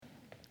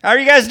How are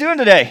you guys doing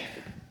today?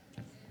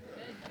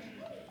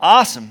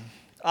 Awesome.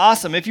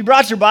 Awesome. If you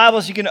brought your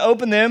Bibles, you can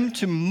open them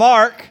to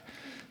Mark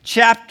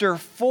chapter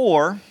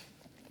 4.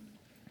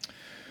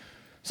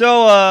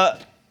 So,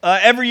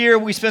 every year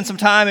we spend some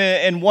time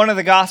in one of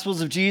the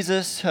Gospels of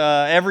Jesus.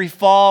 Every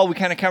fall we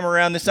kind of come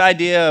around this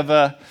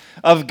idea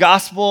of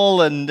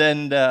gospel and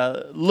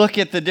look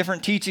at the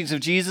different teachings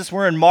of Jesus.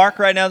 We're in Mark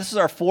right now. This is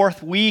our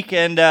fourth week,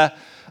 and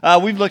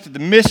we've looked at the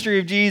mystery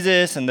of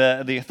Jesus and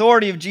the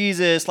authority of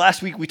Jesus.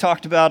 Last week we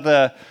talked about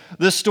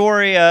the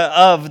story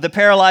of the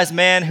paralyzed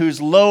man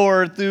who's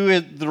lowered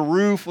through the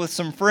roof with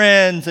some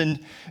friends, and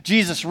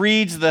Jesus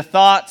reads the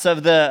thoughts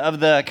of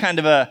the kind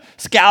of a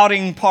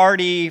scouting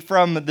party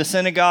from the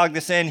synagogue,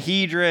 the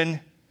Sanhedrin.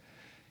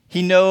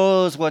 He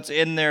knows what's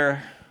in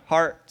their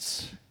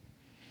hearts.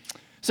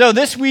 So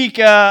this week,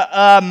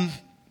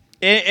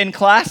 in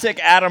classic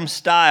Adam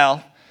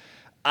style,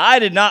 I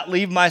did not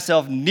leave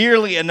myself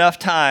nearly enough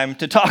time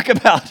to talk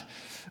about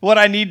what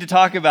I need to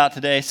talk about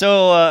today.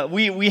 So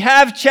we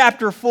have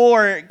chapter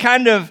 4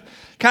 kind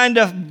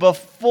of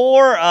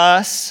before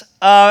us,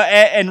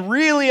 and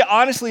really,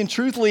 honestly and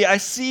truthfully, I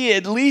see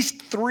at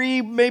least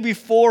 3, maybe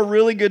 4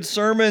 really good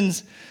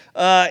sermons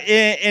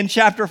in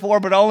chapter 4,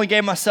 but I only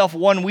gave myself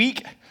 1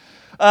 week.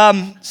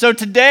 So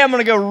today I'm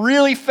going to go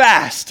really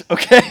fast,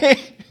 okay?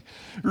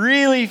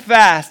 Really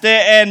fast,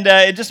 and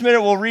in just a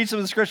minute we'll read some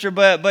of the scripture.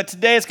 But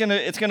today it's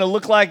gonna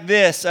look like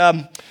this.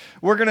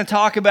 We're gonna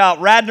talk about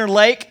Radnor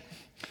Lake.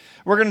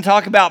 We're gonna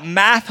talk about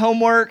math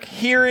homework,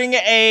 hearing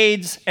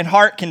aids, and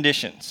heart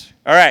conditions.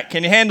 All right,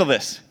 can you handle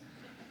this?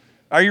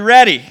 Are you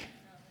ready?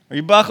 Are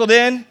you buckled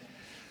in?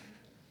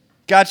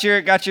 Got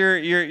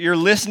your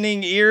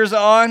listening ears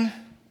on?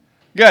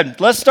 Good.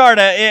 Let's start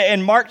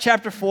in Mark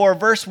chapter 4,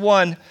 verse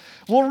 1.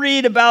 We'll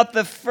read about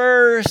the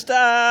first,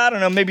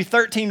 maybe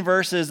 13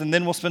 verses, and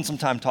then we'll spend some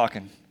time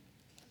talking.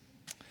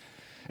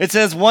 It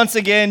says, "Once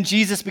again,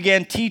 Jesus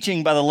began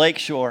teaching by the lake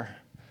shore.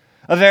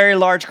 A very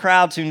large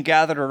crowd soon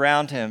gathered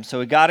around him, so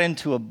he got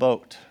into a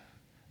boat.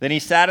 Then he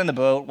sat in the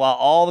boat while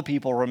all the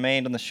people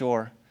remained on the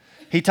shore.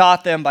 He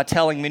taught them by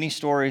telling many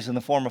stories in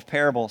the form of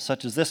parables,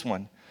 such as this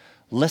one.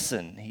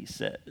 'Listen,' he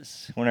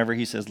says." Whenever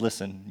he says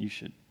listen, you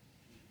should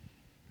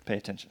pay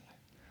attention.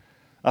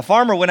 "A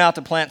farmer went out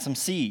to plant some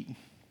seed.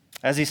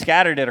 As he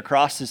scattered it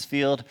across his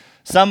field,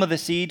 some of the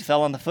seed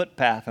fell on the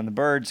footpath, and the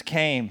birds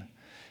came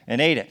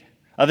and ate it.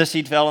 Other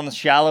seed fell on the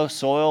shallow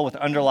soil with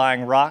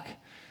underlying rock.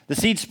 The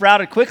seed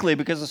sprouted quickly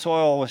because the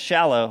soil was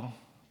shallow,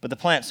 but the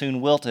plant soon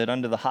wilted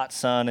under the hot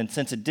sun, and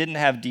since it didn't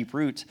have deep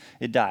roots,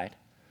 it died.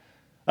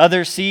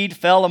 Other seed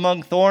fell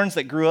among thorns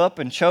that grew up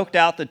and choked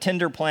out the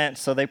tender plants,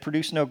 so they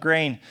produced no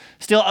grain.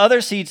 Still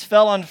other seeds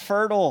fell on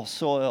fertile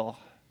soil,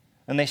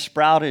 and they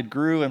sprouted,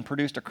 grew, and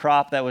produced a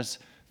crop that was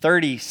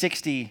 30,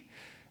 60,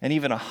 and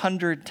even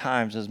 100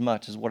 times as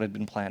much as what had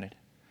been planted.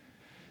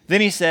 Then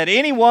he said,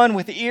 'Anyone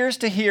with ears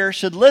to hear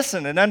should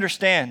listen and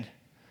understand.'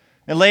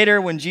 And later,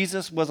 when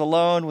Jesus was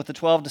alone with the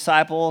 12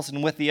 disciples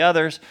and with the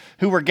others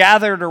who were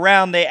gathered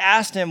around, they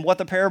asked him what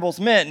the parables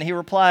meant. And he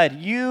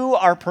replied, 'You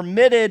are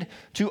permitted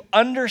to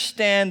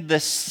understand the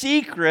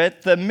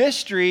secret, the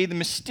mystery, the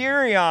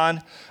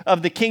mysterion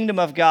of the kingdom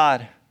of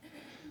God.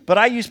 But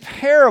I use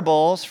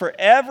parables for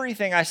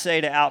everything I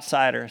say to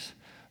outsiders,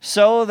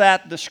 so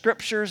that the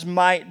scriptures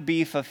might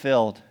be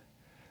fulfilled.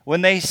 When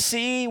they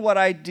see what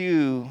I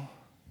do,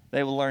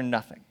 they will learn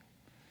nothing.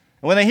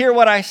 And when they hear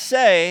what I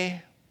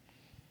say,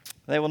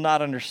 they will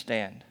not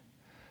understand.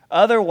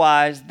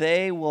 Otherwise,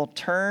 they will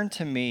turn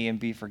to me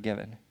and be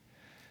forgiven.'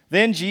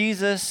 Then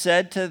Jesus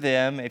said to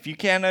them, 'If you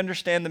can't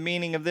understand the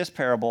meaning of this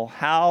parable,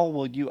 how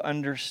will you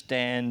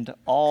understand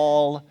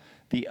all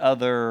the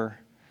other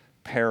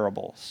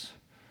parables?'"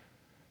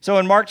 So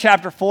in Mark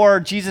chapter 4,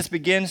 Jesus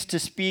begins to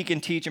speak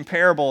and teach in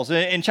parables.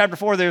 In chapter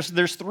 4,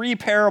 there's 3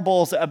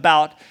 parables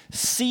about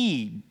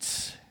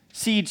seeds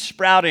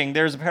sprouting.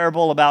 There's a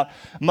parable about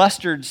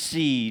mustard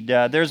seed.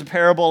 There's a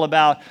parable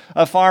about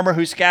a farmer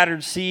who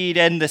scattered seed,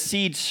 and the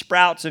seed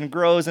sprouts and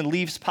grows and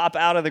leaves pop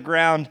out of the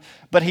ground,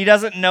 but he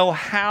doesn't know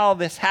how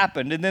this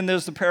happened. And then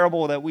there's the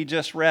parable that we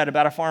just read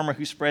about a farmer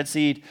who spread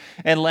seed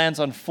and lands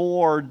on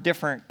 4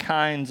 different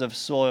kinds of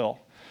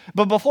soil.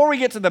 But before we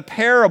get to the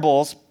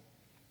parables,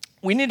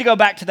 we need to go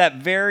back to that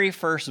very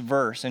first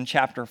verse in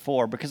chapter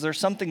 4, because there's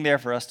something there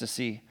for us to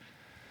see.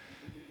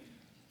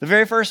 The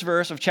very first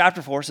verse of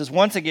chapter 4 says,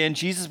 "Once again,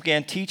 Jesus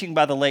began teaching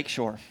by the lake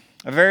shore.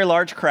 A very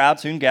large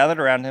crowd soon gathered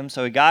around him,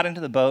 so he got into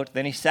the boat.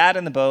 Then he sat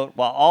in the boat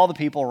while all the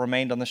people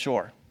remained on the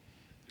shore."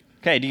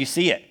 Okay, do you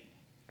see it?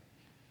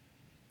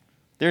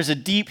 There's a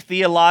deep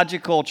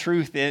theological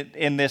truth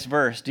in this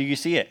verse. Do you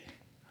see it?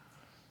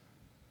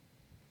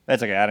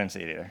 That's okay, I didn't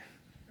see it either.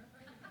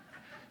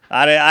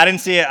 I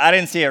didn't see it. I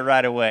didn't see it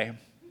right away.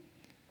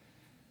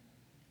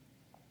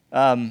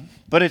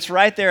 But it's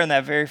right there in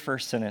that very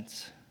first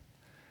sentence.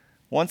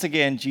 Once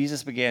again,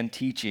 Jesus began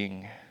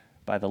teaching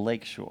by the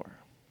lake shore.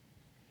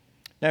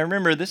 Now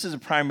remember, this is a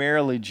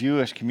primarily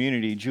Jewish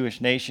community,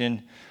 Jewish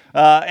nation,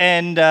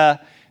 and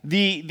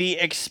the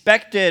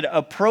expected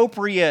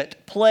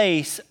appropriate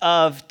place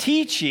of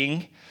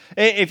teaching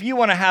If you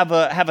want to have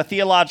a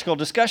theological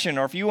discussion,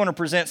 or if you want to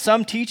present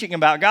some teaching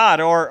about God,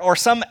 or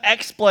some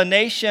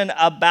explanation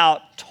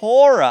about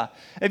Torah,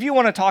 if you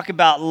want to talk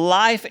about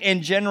life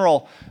in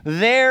general,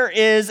 there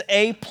is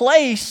a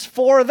place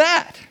for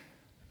that.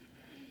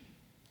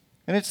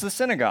 And it's the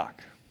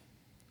synagogue.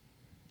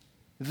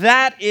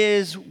 That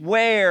is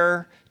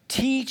where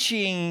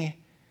teaching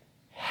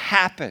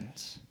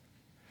happens.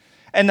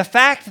 And the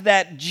fact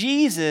that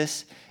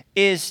Jesus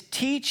is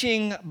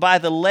teaching by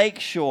the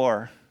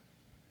lakeshore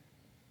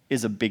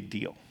is a big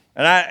deal.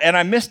 And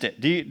I missed it.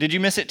 Did you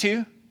miss it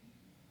too?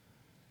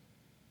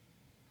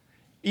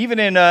 Even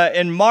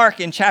in Mark,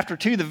 in chapter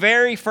 2, the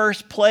very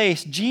first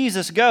place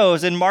Jesus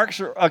goes, in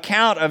Mark's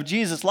account of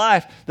Jesus'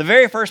 life, the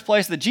very first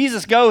place that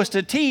Jesus goes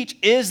to teach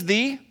is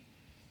the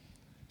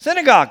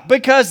synagogue,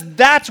 because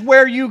that's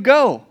where you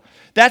go.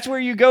 That's where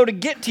you go to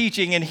get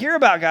teaching and hear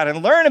about God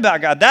and learn about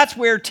God. That's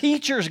where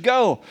teachers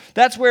go.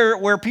 That's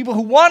where people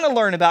who want to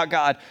learn about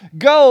God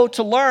go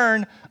to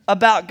learn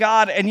about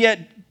God. And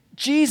yet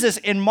Jesus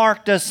in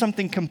Mark does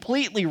something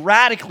completely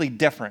radically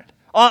different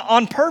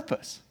on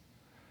purpose.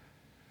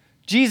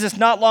 Jesus,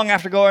 not long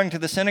after going to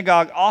the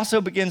synagogue, also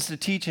begins to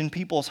teach in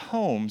people's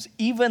homes,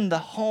 even the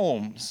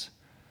homes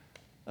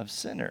of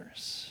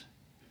sinners.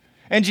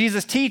 And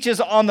Jesus teaches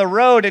on the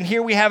road, and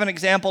here we have an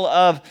example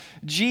of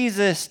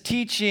Jesus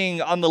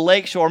teaching on the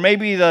lakeshore,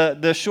 maybe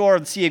the shore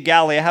of the Sea of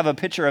Galilee. I have a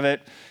picture of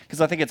it because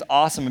I think it's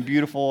awesome and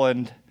beautiful,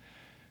 and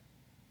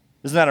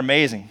isn't that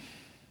amazing?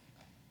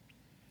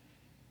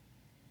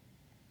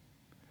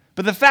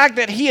 But the fact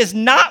that he is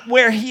not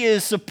where he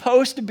is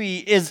supposed to be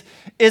is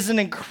an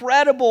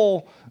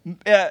incredible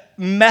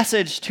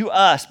message to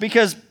us,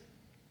 because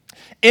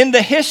in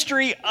the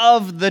history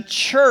of the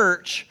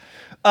church,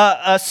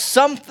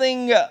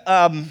 something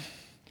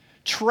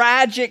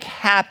tragic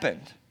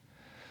happened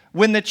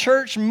when the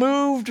church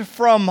moved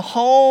from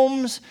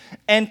homes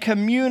and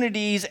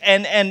communities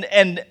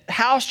and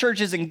house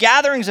churches and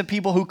gatherings of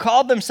people who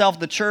called themselves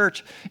the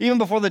church. Even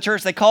before the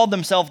church, they called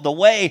themselves the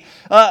way.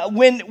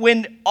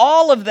 When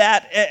all of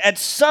that, at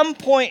some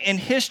point in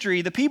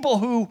history, the people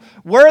who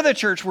were the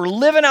church, were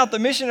living out the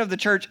mission of the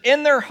church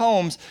in their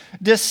homes,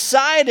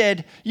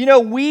 decided,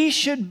 we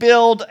should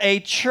build a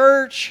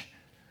church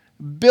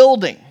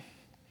building.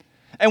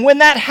 And when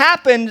that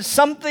happened,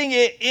 something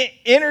it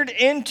entered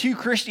into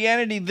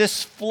Christianity.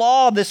 This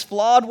flawed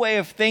way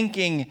of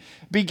thinking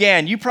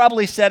began. You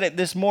probably said it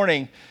this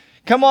morning.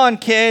 Come on,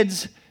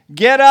 kids,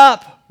 get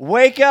up,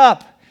 wake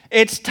up.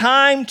 It's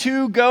time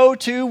to go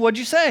to, what'd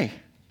you say?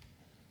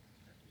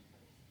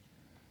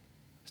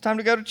 It's time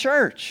to go to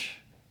church,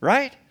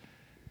 right?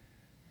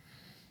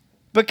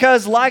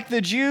 Because like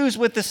the Jews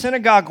with the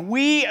synagogue,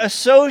 we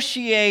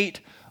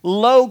associate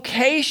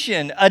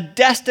location, a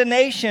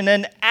destination,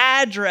 an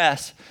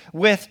address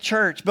with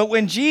church. But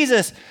when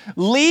Jesus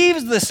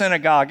leaves the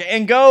synagogue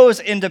and goes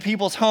into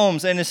people's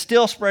homes and is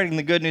still spreading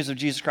the good news of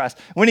Jesus Christ,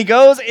 when he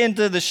goes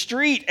into the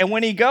street and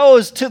when he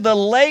goes to the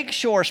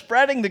lakeshore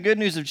spreading the good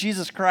news of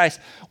Jesus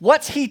Christ,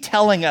 what's he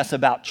telling us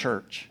about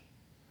church?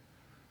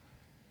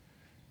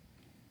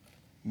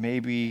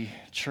 Maybe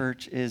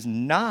church is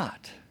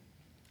not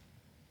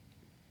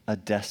a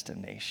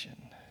destination.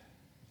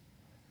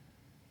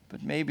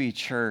 But maybe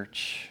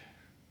church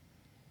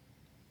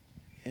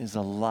is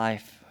a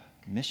life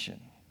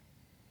mission.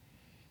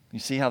 You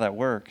see how that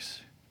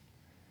works?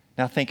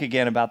 Now think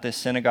again about this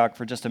synagogue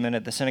for just a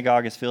minute. The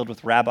synagogue is filled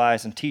with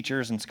rabbis and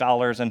teachers and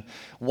scholars and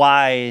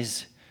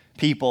wise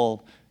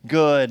people,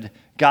 good,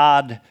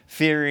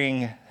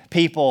 God-fearing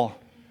people.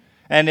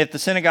 And if the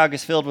synagogue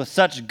is filled with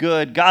such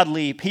good,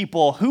 godly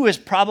people, who is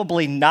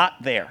probably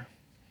not there?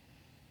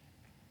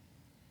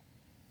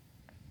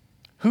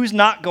 Who's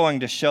not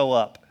going to show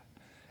up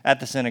at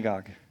the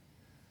synagogue?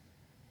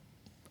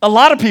 A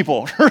lot of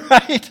people,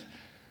 right?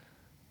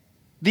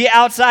 The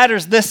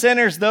outsiders, the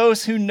sinners,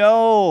 those who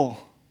know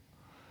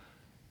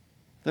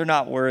they're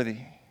not worthy.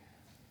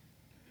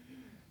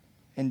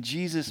 And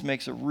Jesus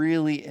makes a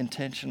really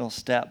intentional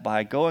step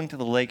by going to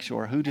the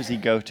lakeshore. Who does he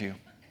go to?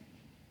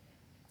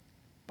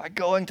 By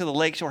going to the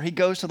lakeshore, he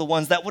goes to the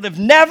ones that would have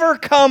never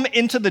come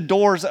into the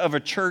doors of a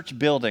church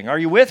building. Are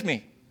you with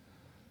me?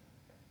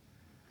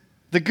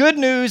 The good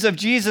news of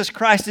Jesus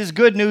Christ is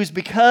good news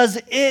because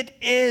it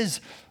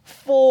is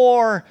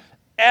for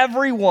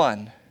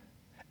everyone.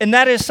 And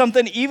that is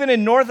something, even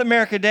in North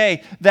America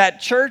today,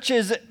 that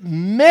churches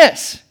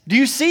miss. Do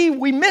you see?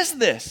 We miss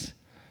this.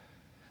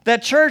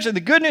 That church and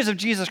the good news of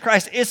Jesus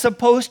Christ is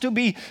supposed to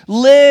be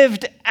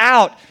lived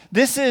out.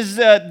 This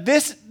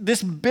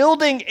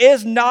building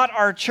is not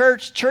our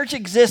church. Church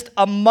exists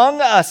among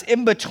us,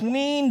 in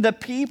between the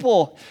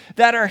people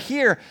that are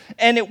here.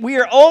 And we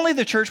are only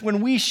the church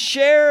when we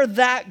share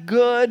that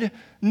good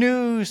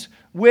news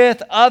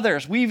with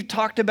others. We've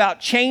talked about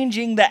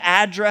changing the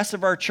address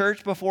of our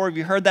church before. Have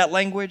you heard that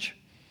language?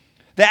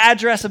 The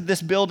address of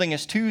this building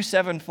is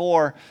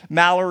 274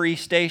 Mallory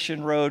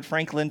Station Road,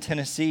 Franklin,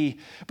 Tennessee.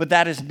 But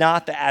that is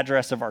not the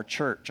address of our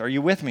church. Are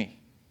you with me?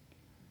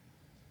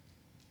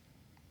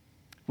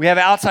 We have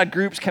outside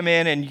groups come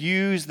in and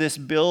use this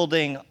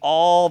building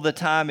all the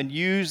time and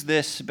use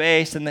this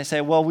space, and they say,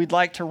 well, we'd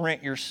like to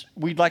rent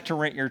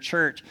your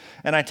church.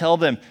 And I tell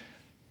them,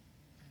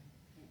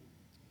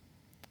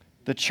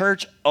 the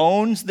church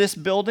owns this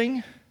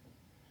building,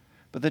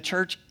 but the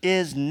church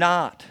is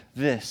not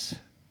this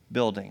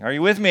building. Are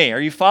you with me?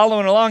 Are you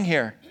following along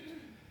here?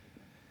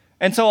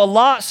 And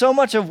so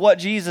much of what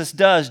Jesus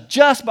does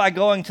just by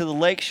going to the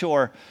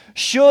lakeshore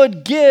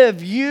should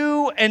give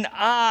you and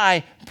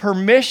I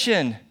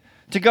permission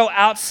to go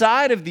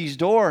outside of these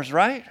doors,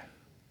 right?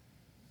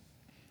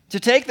 To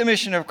take the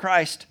mission of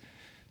Christ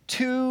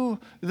to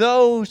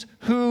those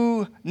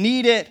who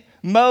need it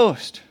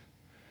most.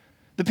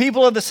 The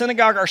people of the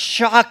synagogue are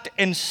shocked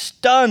and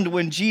stunned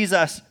when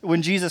Jesus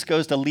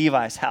goes to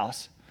Levi's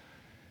house.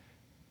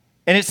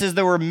 And it says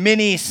there were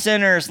many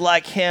sinners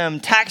like him,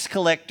 tax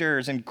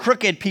collectors and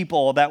crooked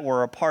people that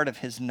were a part of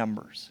his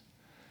numbers.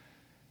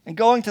 And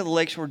going to the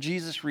lakeshore,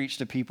 Jesus reached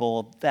a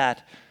people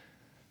that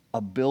a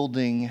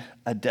building,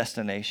 a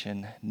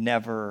destination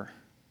never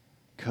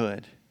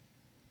could.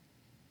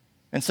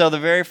 And so the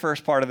very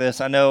first part of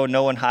this, I know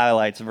no one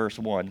highlights verse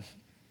 1.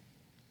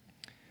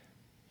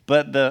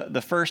 But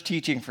the first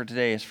teaching for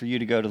today is for you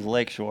to go to the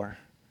lakeshore.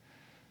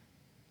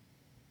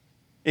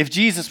 If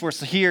Jesus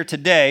was here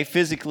today,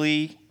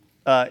 physically,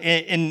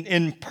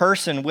 in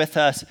person with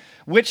us,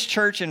 which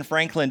church in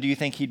Franklin do you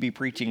think he'd be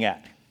preaching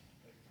at?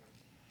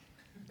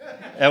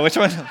 Which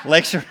one?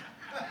 Lakeshore?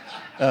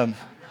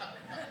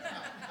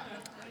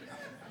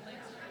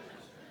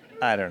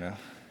 I don't know.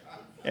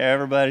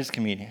 Everybody's a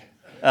comedian.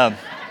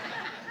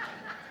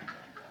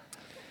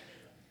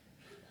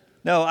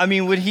 No, I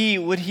mean, would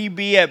he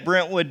be at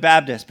Brentwood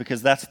Baptist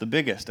because that's the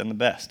biggest and the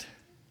best?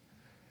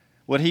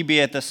 Would he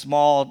be at the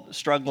small,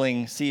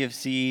 struggling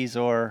CFCs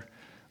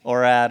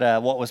or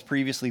at what was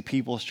previously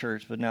People's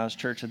Church, but now is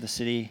Church of the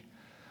City?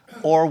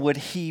 Or would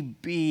he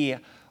be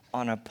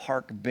on a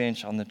park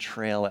bench on the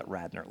trail at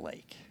Radnor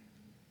Lake?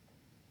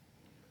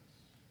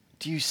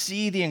 Do you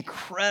see the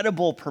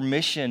incredible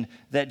permission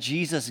that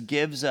Jesus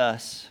gives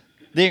us,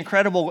 the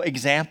incredible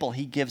example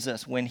he gives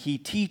us when he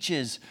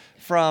teaches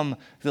from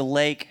the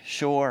lake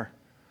shore?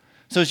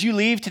 So as you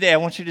leave today, I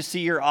want you to see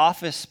your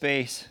office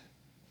space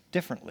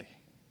differently.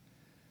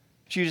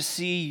 I want you to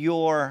see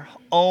your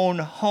own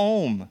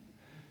home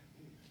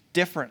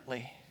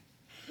differently.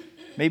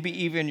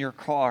 Maybe even your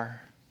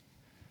car.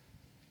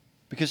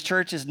 Because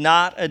church is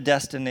not a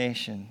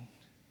destination,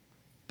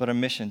 but a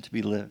mission to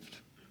be lived.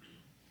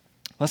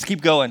 Let's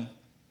keep going.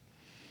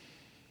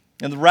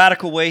 In the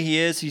radical way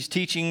he's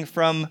teaching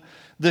from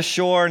the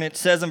shore, and it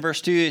says in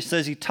verse 2, it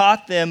says he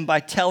taught them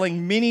by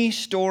telling many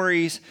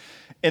stories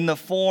in the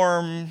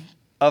form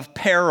of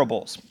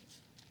parables.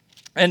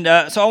 And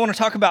so I want to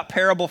talk about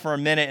parable for a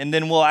minute, and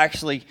then we'll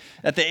actually,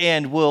 at the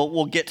end,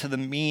 we'll get to the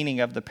meaning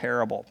of the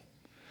parable.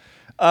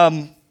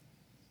 A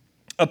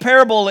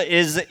parable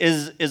is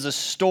a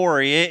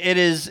story. It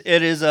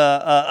is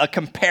a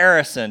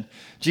comparison.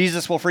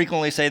 Jesus will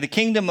frequently say, the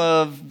kingdom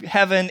of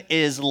heaven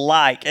is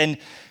like.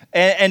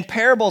 And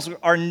parables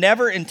are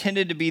never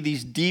intended to be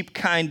these deep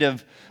kind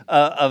of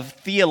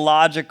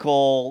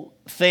theological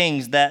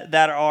things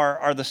that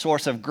are the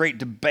source of great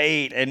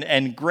debate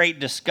and great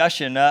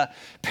discussion.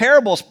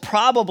 Parables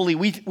probably,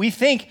 we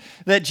think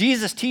that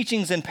Jesus'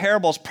 teachings in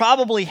parables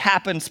probably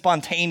happened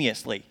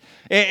spontaneously.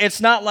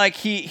 It's not like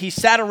he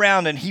sat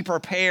around and he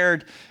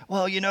prepared,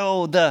 well, you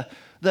know, the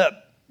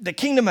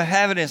kingdom of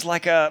heaven is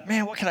like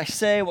man, what can I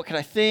say? What can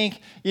I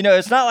think? You know,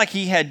 it's not like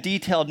he had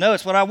detailed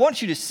notes. What I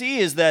want you to see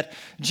is that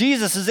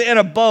Jesus is in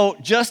a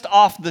boat just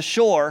off the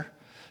shore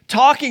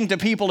talking to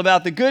people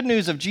about the good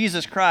news of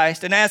Jesus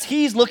Christ. And as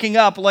he's looking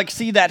up,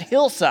 see that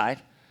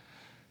hillside,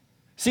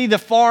 see the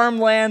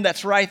farmland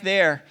that's right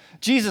there.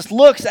 Jesus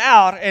looks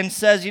out and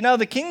says, you know,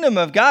 the kingdom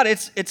of God,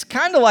 it's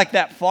kind of like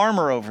that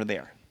farmer over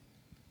there.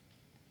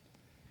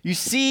 You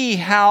see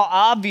how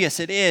obvious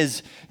it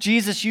is.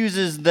 Jesus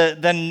uses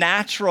the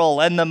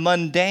natural and the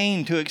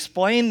mundane to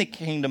explain the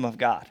kingdom of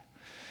God.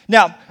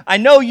 Now, I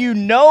know you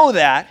know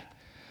that,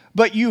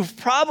 but you've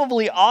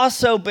probably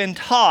also been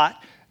taught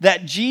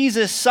that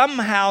Jesus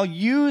somehow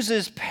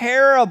uses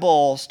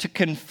parables to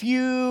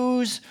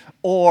confuse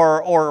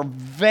or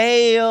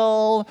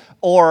veil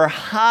or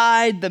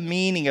hide the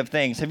meaning of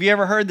things. Have you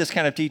ever heard this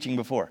kind of teaching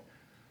before?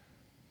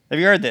 Have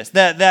you heard this?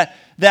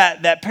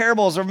 That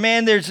parables are,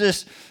 man, there's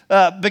this,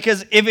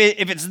 because if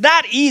it's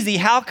that easy,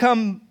 how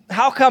come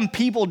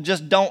people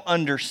just don't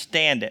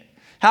understand it?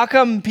 How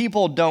come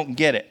people don't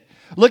get it?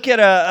 Look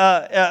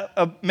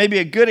at maybe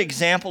a good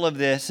example of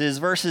this is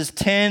verses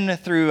 10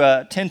 through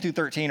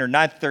 13 or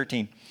 9 through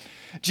 13.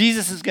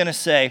 Jesus is going to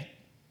say,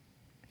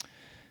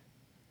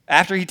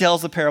 after he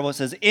tells the parable, it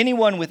says,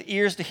 anyone with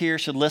ears to hear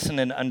should listen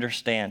and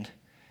understand.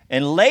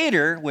 And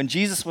later, when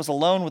Jesus was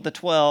alone with the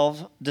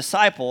 12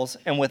 disciples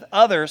and with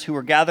others who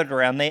were gathered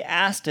around, they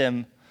asked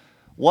him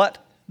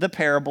what the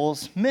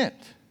parables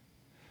meant.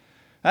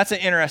 That's an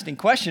interesting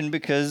question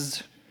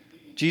because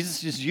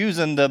Jesus is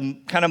using the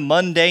kind of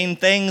mundane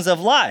things of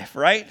life,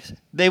 right?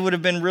 They would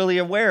have been really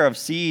aware of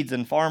seeds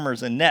and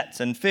farmers and nets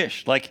and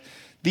fish.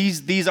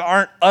 These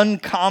aren't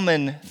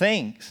uncommon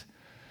things.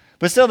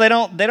 But still, they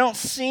don't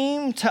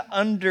seem to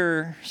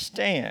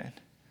understand.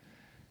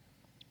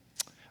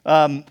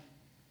 And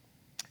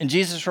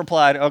Jesus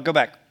replied, go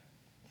back.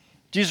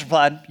 Jesus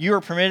replied, you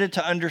are permitted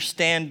to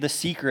understand the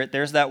secret.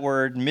 There's that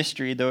word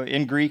mystery. Though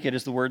in Greek, it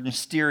is the word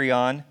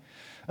mysterion.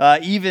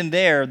 Even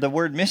there, the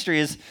word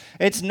mystery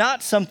it's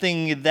not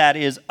something that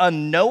is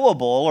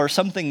unknowable or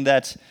something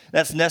that's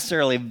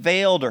necessarily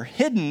veiled or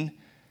hidden.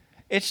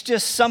 It's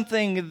just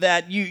something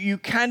that you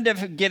kind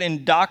of get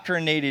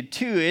indoctrinated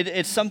to.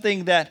 It's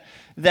something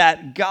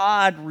that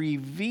God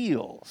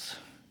reveals.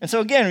 And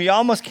so again, you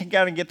almost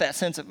got to get that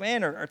sense of,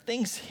 man, are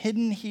things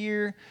hidden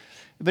here?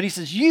 But he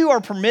says, you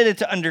are permitted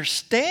to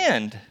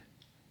understand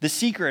the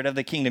secret of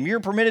the kingdom.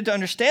 You're permitted to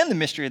understand the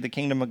mystery of the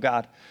kingdom of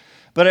God.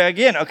 But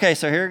again, okay,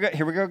 so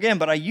here we go again.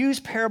 But I use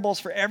parables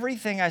for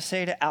everything I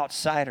say to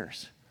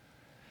outsiders.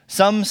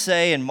 Some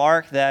say in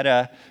Mark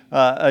that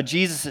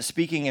Jesus is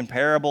speaking in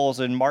parables,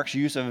 and Mark's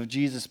use of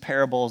Jesus'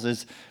 parables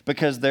is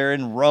because they're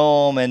in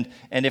Rome, and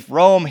if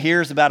Rome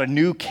hears about a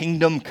new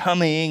kingdom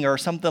coming or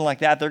something like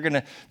that, they're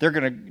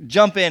gonna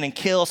jump in and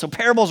kill. So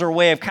parables are a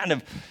way of kind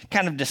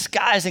of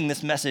disguising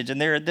this message,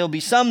 and there'll be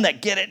some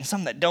that get it and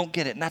some that don't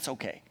get it, and that's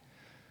okay.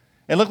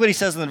 And look what he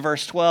says in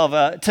verse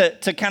 12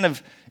 to kind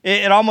of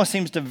it almost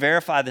seems to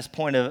verify this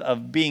point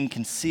of being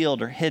concealed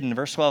or hidden.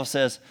 Verse 12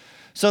 says,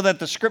 so that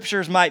the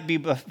scriptures might be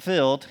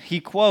fulfilled, he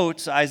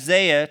quotes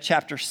Isaiah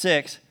chapter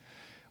 6,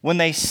 when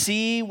they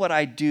see what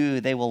I do,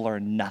 they will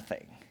learn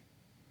nothing.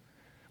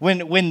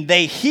 When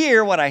they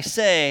hear what I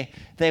say,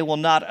 they will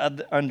not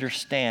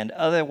understand.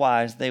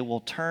 Otherwise, they will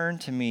turn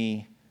to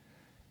me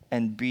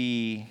and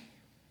be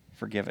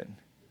forgiven.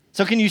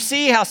 So can you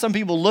see how some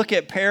people look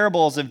at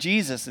parables of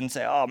Jesus and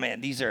say, oh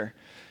man, these are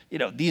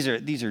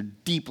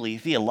deeply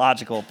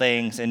theological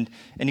things, and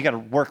you got to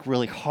work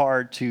really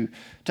hard to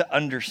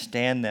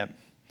understand them.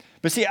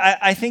 But see,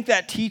 I think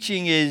that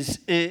teaching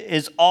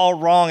is all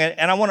wrong,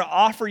 and I want to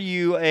offer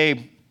you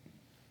a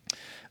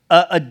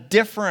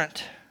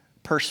different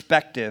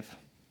perspective.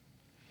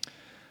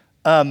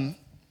 The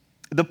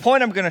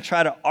point I'm going to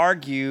try to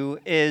argue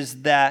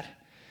is that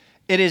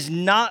it is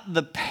not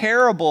the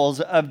parables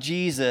of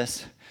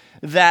Jesus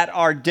that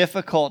are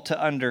difficult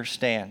to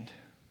understand.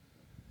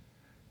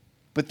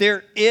 But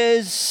there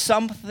is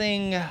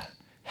something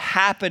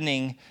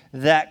happening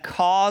that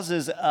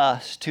causes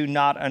us to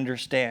not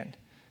understand.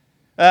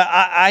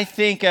 I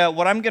think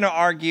what I'm going to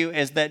argue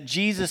is that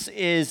Jesus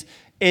is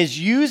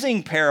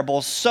using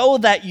parables so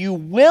that you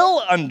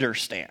will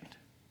understand.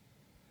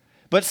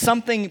 But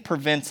something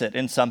prevents it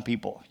in some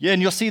people. Yeah,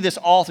 and you'll see this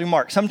all through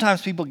Mark.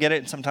 Sometimes people get it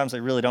and sometimes they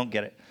really don't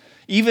get it.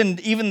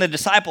 Even the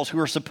disciples who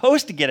are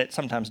supposed to get it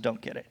sometimes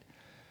don't get it.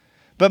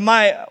 But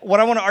what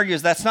I want to argue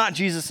is that's not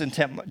Jesus'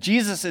 intent.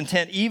 Jesus'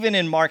 intent, even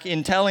in Mark,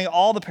 in telling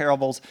all the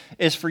parables,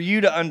 is for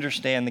you to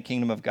understand the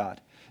kingdom of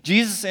God.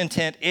 Jesus'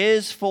 intent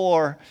is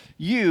for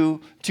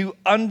you to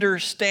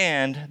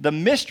understand the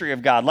mystery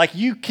of God. Like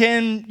you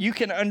can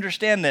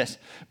understand this.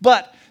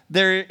 But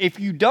if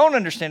you don't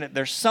understand it,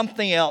 there's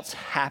something else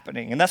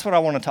happening. And that's what I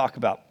want to talk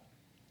about.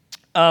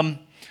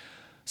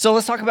 So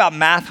let's talk about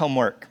math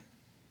homework.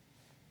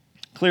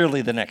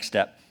 Clearly the next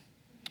step.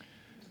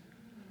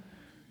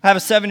 I have a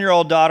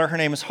 7-year-old daughter. Her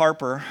name is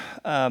Harper.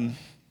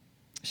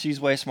 She's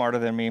way smarter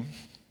than me.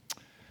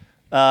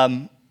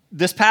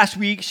 This past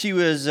week, she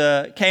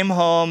came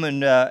home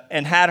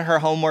and had her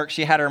homework.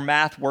 She had her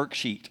math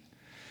worksheet.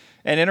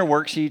 And in her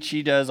worksheet,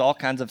 she does all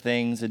kinds of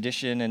things,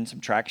 addition and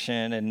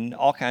subtraction and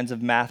all kinds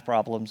of math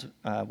problems.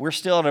 We're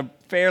still in a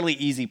fairly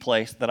easy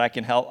place that I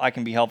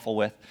can be helpful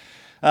with.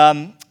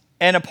 And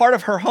a part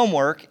of her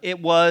homework,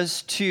 it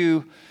was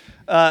to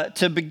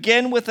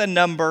begin with a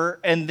number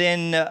and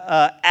then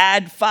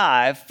add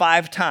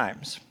five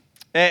times.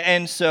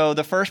 And so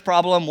the first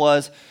problem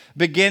was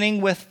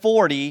beginning with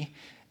 40,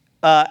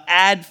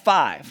 add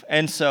 5.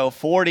 And so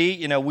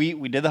 40,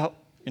 we did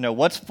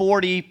what's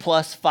 40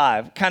 plus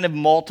 5? Kind of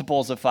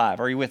multiples of 5.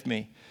 Are you with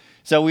me?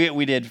 So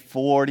we did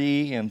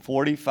 40 and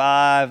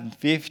 45 and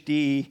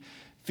 50,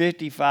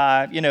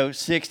 55,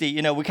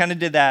 60. We kind of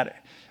did that.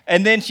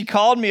 And then she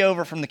called me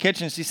over from the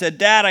kitchen. She said,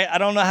 Dad, I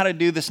don't know how to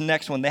do this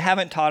next one. They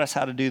haven't taught us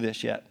how to do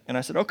this yet. And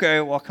I said, okay,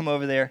 well, I'll come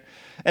over there.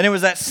 And it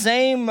was the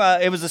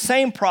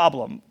same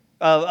problem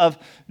of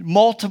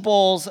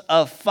multiples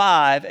of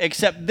 5,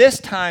 except this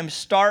time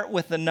start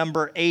with the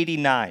number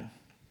 89.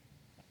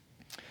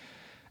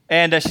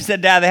 And she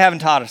said, Dad, they haven't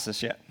taught us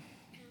this yet.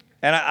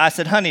 And I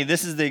said, honey,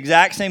 this is the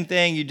exact same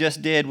thing you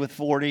just did with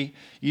 40.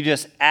 You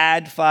just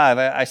add 5.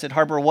 I said,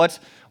 Harper,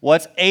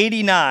 what's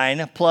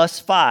 89 plus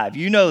 5?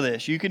 You know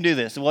this. You can do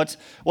this. What's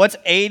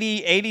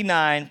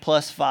 89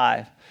 plus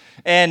 5?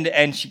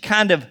 And she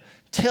kind of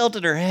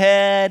tilted her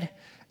head,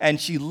 and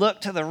she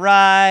looked to the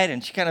right,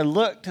 and she kind of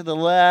looked to the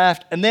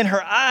left, and then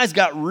her eyes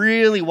got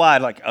really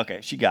wide, like, okay,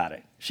 she got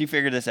it. She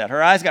figured this out.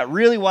 Her eyes got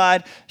really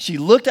wide. She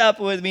looked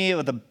up with me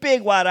with a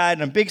big wide eye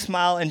and a big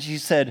smile, and she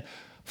said,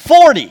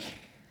 40.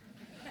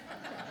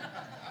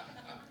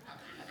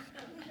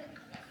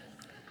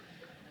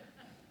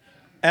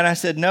 And I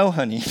said, no,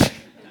 honey.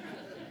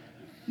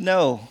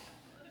 No.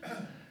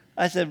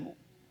 I said,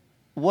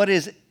 what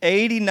is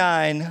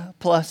 89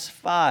 plus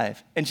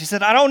 5? And she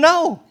said, I don't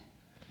know.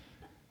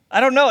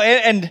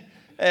 And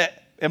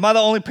am I the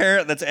only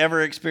parent that's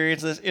ever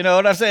experienced this? You know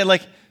what I'm saying?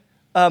 Like,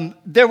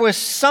 there was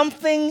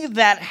something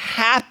that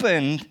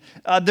happened.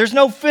 There's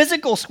no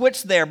physical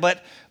switch there,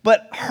 but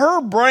her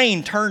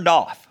brain turned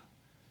off.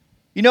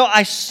 You know,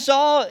 I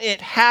saw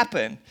it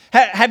happen.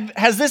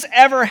 Has this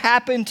ever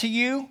happened to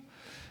you?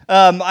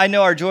 I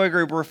know our Joy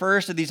Group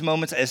refers to these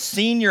moments as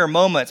senior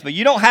moments, but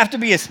you don't have to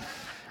be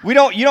you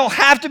don't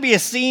have to be a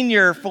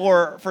senior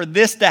for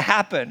this to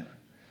happen.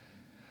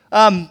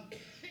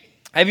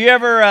 Have you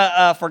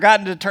ever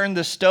forgotten to turn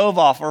the stove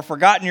off, or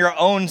forgotten your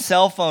own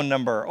cell phone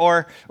number,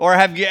 or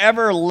have you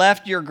ever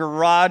left your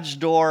garage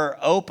door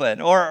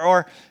open,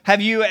 or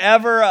have you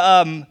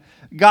ever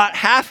got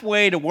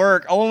halfway to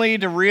work only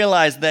to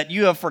realize that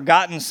you have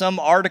forgotten some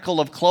article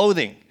of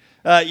clothing?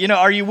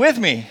 Are you with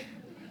me?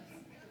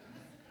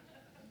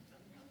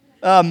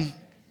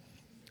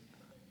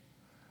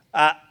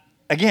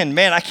 Again,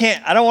 man,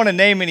 I don't want to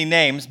name any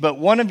names, but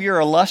one of your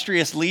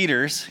illustrious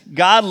leaders,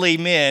 godly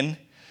men,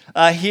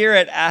 here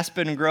at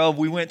Aspen Grove,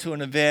 we went to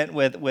an event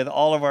with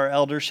all of our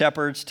elder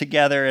shepherds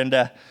together,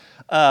 and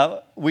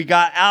we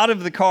got out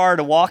of the car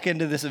to walk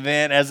into this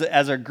event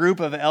as a group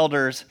of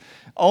elders,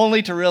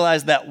 only to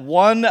realize that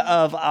one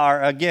of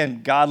our,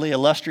 again, godly,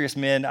 illustrious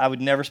men, I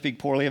would never speak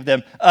poorly of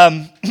them,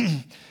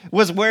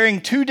 was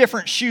wearing 2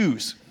 different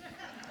shoes.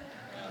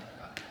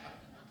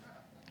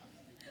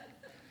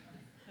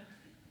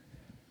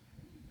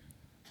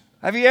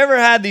 Have you ever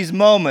had these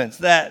moments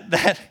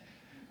that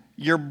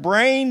your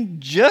brain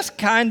just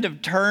kind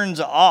of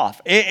turns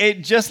off?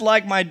 It just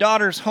like my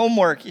daughter's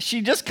homework. She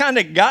just kind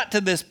of got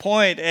to this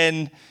point,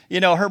 and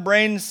her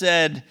brain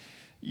said,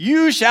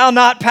 "You shall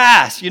not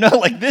pass."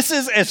 Like, this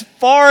is as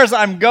far as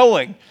I'm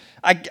going.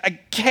 I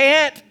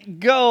can't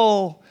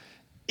go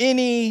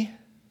any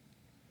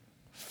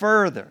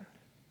further.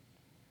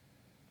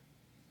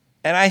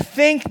 And I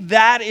think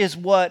that is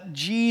what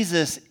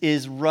Jesus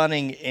is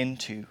running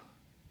into.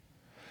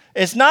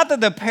 It's not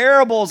that the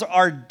parables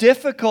are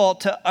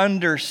difficult to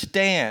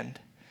understand.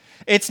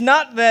 It's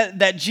not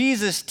that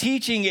Jesus'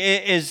 teaching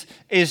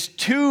is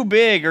too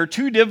big or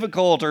too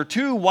difficult or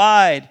too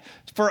wide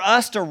for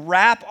us to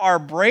wrap our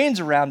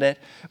brains around it,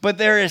 but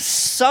there is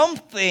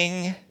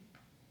something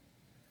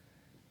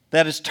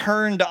that is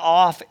turned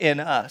off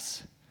in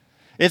us.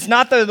 It's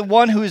not the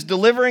one who is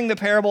delivering the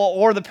parable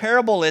or the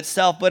parable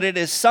itself, but it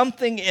is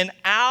something in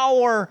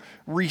our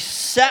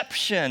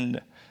reception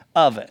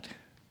of it.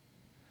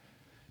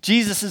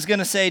 Jesus is going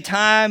to say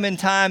time and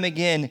time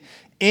again,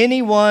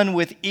 anyone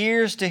with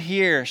ears to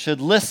hear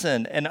should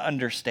listen and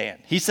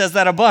understand. He says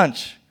that a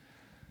bunch.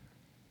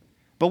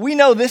 But we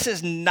know this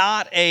is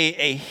not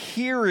a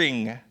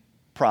hearing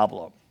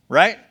problem,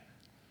 right?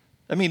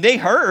 I mean, they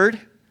heard.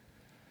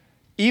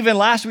 Even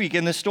last week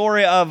in the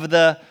story of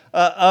the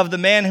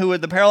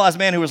paralyzed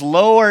man who was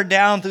lowered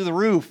down through the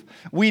roof,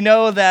 we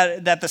know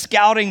that the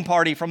scouting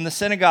party from the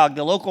synagogue,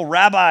 the local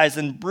rabbis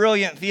and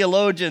brilliant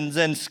theologians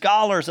and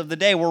scholars of the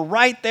day were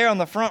right there on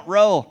the front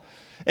row.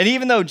 And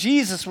even though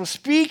Jesus was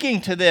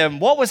speaking to them,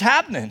 what was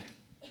happening?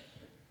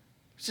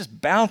 It's just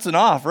bouncing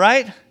off,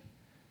 right?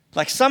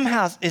 Like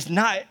somehow it's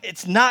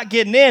not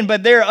getting in,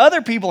 but there are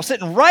other people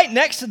sitting right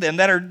next to them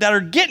that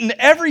are getting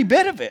every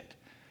bit of it.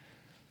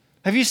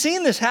 Have you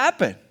seen this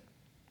happen?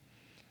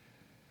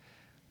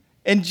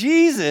 And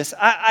Jesus,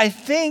 I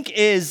think,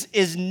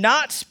 is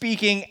not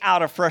speaking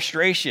out of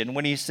frustration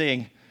when he's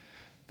saying,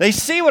 they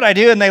see what I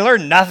do and they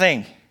learn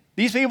nothing.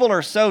 These people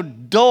are so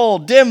dull,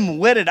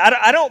 dim-witted.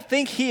 I don't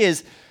think he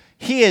is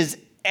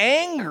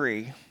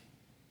angry.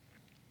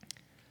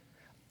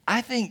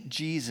 I think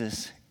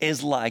Jesus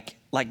is like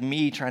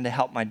me trying to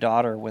help my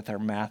daughter with her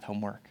math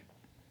homework.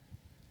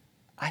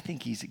 I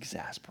think he's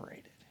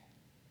exasperated,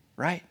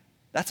 right?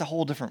 That's a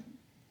whole different.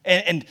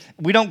 And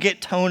we don't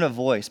get tone of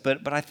voice,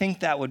 but I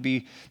think that would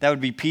be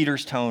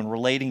Peter's tone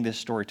relating this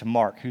story to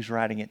Mark, who's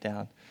writing it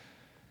down.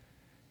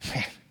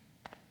 Man,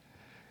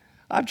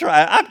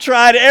 I've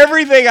tried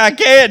everything I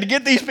can to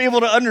get these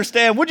people to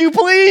understand. Would you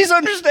please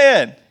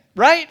understand?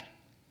 Right?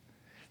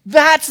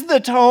 That's the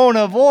tone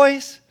of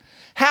voice.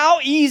 How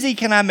easy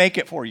can I make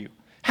it for you?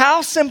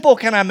 How simple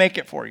can I make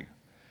it for you?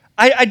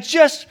 I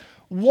just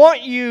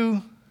want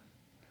you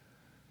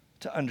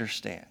to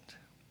understand.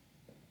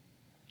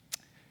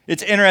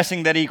 It's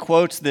interesting that he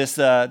quotes this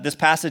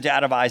passage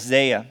out of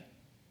Isaiah,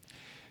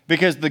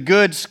 because the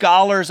good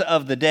scholars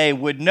of the day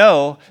would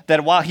know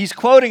that while he's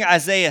quoting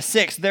Isaiah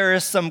 6, there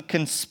is some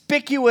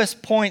conspicuous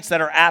points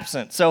that are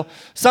absent. So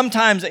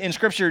sometimes in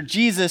Scripture,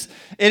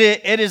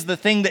 it is the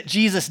thing that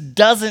Jesus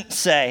doesn't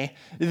say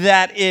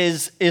that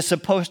is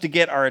supposed to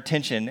get our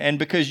attention. And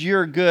because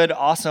you're good,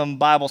 awesome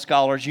Bible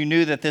scholars, you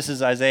knew that this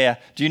is Isaiah.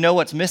 Do you know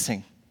what's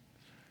missing?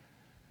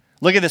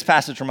 Look at this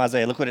passage from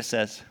Isaiah. Look what it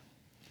says.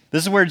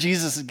 This is where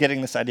Jesus is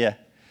getting this idea.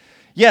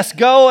 Yes,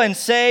 go and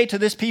say to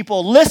this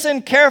people,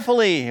 listen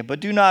carefully, but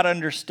do not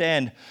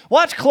understand.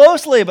 Watch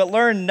closely, but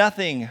learn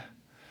nothing.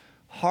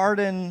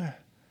 Harden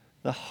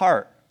the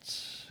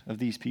hearts of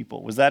these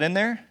people. Was that in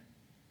there?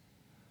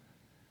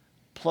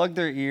 Plug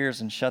their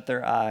ears and shut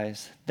their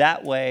eyes.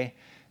 That way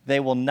they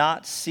will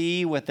not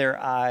see with their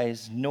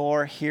eyes,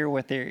 nor hear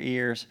with their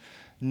ears,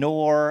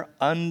 nor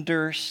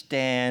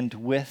understand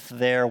with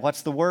their,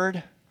 what's the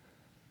word?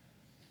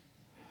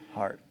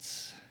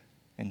 Hearts,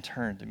 and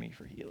turn to me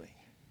for healing.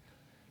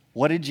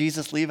 What did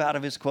Jesus leave out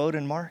of his quote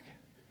in Mark?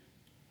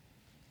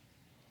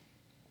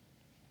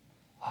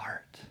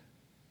 Heart.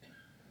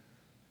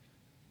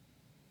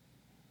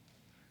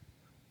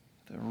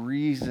 The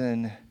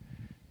reason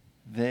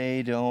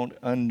they don't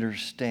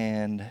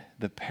understand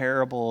the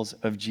parables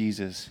of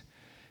Jesus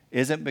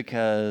isn't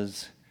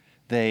because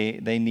they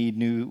need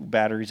new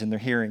batteries in their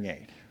hearing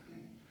aid.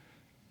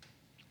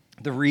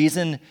 The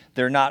reason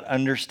they're not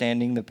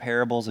understanding the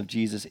parables of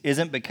Jesus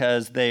isn't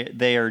because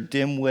they are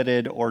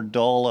dim-witted or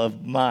dull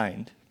of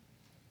mind.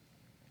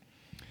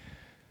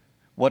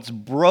 What's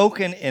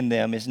broken in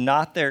them is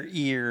not their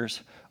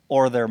ears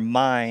or their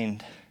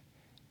mind.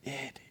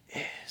 It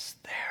is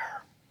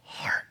their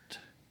heart.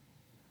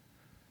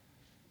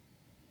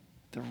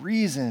 The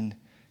reason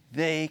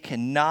they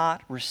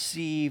cannot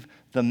receive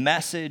the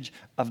message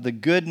of the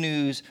good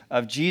news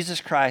of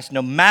Jesus Christ,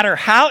 no matter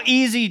how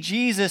easy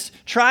Jesus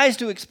tries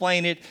to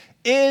explain it,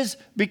 is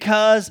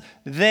because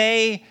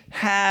they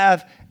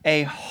have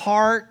a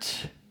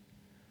heart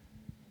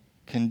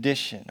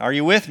condition. Are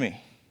you with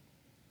me?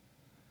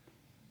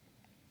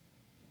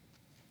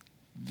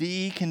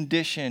 The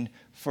condition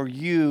for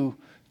you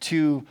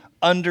to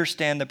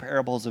understand the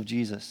parables of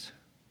Jesus.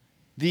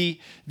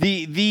 The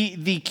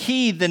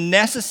key, the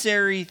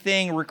necessary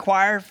thing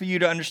required for you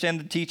to understand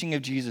the teaching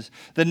of Jesus,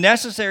 the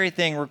necessary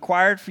thing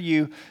required for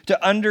you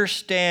to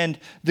understand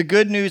the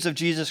good news of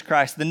Jesus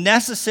Christ, the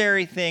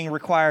necessary thing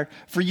required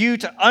for you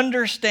to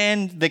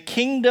understand the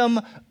kingdom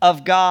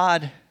of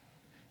God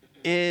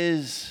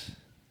is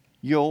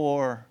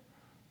your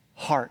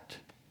heart.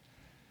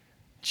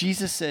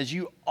 Jesus says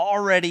you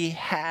already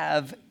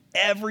have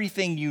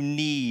everything you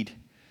need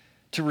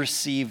to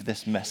receive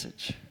this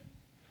message.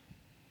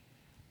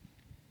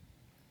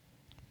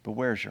 But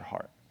where's your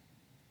heart?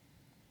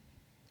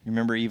 You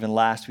remember even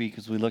last week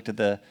as we looked at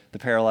the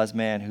paralyzed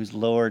man who's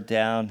lowered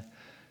down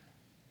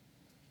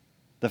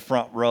the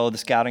front row, the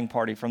scouting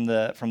party from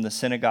the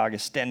synagogue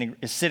is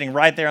sitting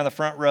right there on the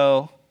front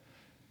row,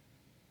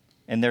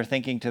 and they're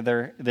thinking to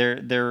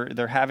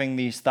they're having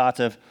these thoughts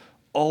of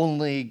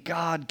only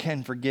God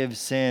can forgive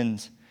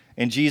sins.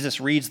 And Jesus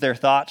reads their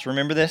thoughts.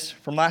 Remember this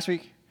from last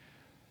week?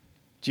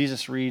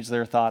 Jesus reads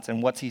their thoughts,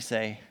 and what's he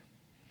say?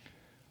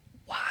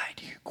 Why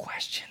do you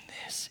question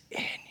this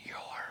in your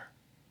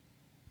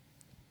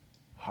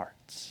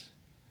hearts?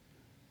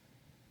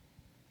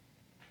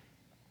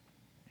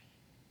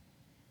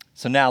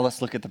 So now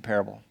let's look at the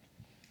parable.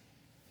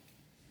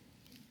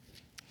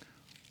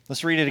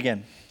 Let's read it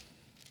again.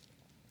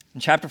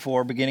 In chapter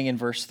 4, beginning in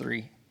verse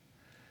 3.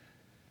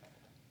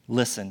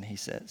 Listen, he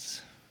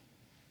says.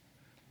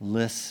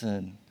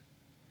 Listen.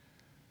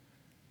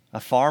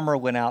 A farmer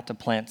went out to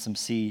plant some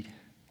seed.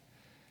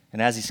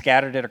 And as he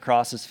scattered it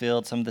across his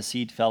field, some of the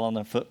seed fell on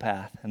the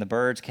footpath, and the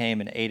birds came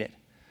and ate it.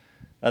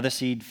 Other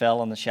seed fell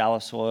on the shallow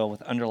soil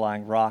with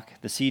underlying rock.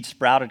 The seed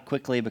sprouted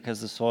quickly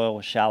because the soil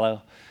was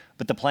shallow,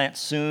 but the plant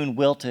soon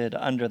wilted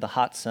under the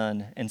hot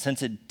sun, and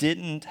since it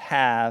didn't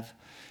have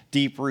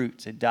deep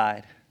roots, it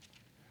died.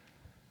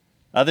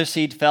 Other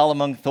seed fell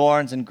among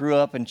thorns and grew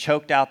up and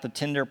choked out the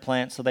tender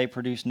plants, so they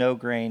produced no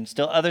grain.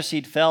 Still other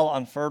seed fell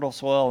on fertile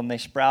soil, and they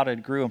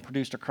sprouted, grew, and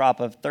produced a crop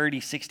of 30,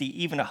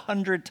 60, even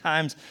 100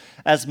 times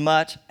as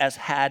much as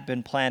had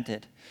been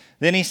planted.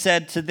 Then he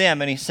said to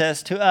them, and he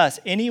says to us,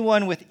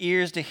 anyone with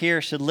ears to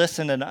hear should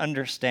listen and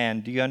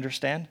understand. Do you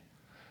understand?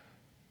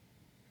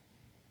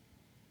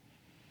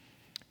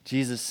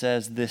 Jesus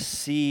says this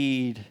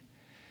seed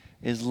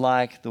is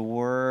like the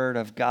Word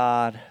of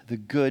God, the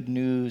good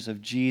news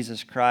of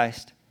Jesus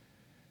Christ.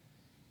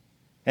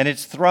 And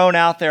it's thrown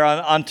out there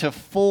onto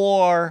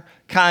four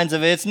kinds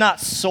of, it's not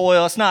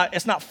soil,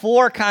 it's not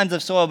four kinds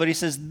of soil, but he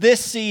says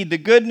this seed, the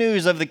good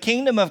news of the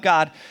kingdom of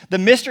God, the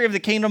mystery of the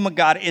kingdom of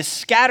God is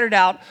scattered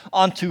out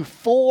onto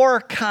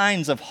four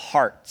kinds of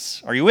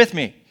hearts. Are you with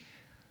me?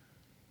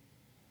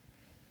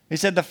 He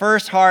said the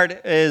first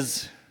heart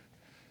is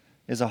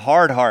a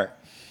hard heart.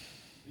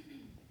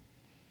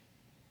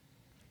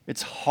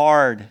 It's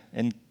hard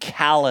and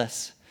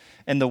callous.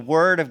 And the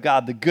Word of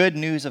God, the good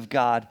news of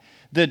God,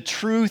 the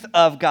truth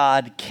of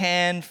God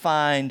can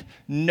find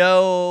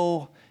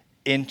no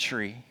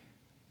entry.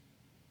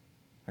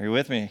 Are you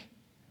with me?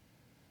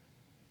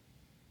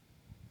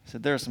 He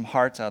said there are some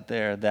hearts out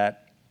there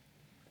that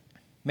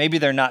maybe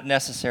they're not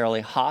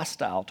necessarily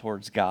hostile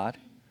towards God.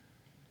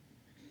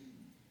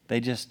 They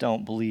just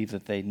don't believe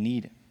that they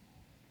need Him.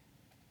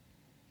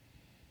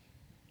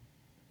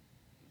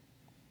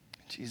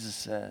 Jesus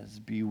says,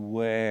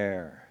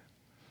 beware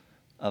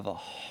of a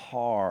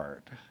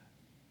hard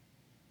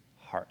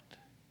heart.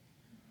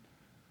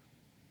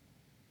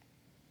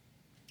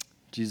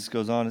 Jesus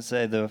goes on to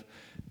say the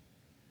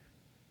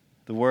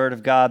the Word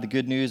of God, the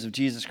good news of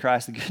Jesus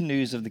Christ, the good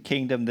news of the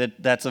kingdom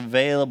that's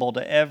available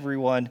to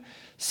everyone,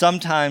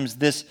 sometimes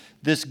this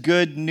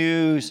good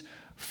news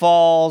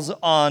falls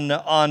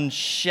on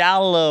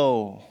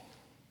shallow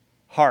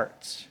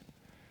hearts.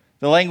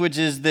 The language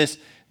is this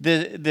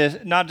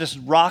not just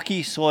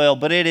rocky soil,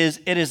 but it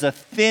is a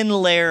thin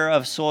layer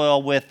of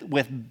soil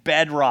with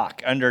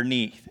bedrock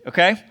underneath,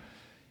 okay?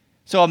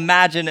 So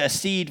imagine a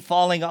seed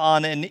falling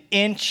on an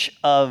inch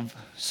of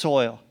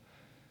soil.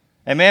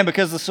 And man,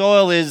 because the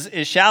soil is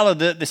shallow,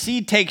 the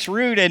seed takes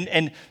root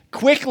and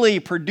quickly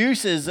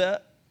produces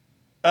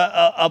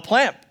a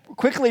plant,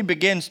 quickly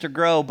begins to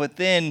grow. But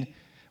then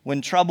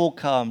when trouble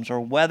comes or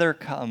weather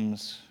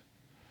comes,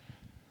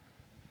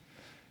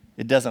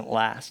 it doesn't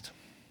last.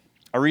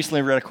 I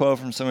recently read a quote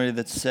from somebody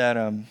that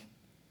said,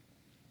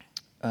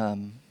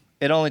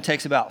 it only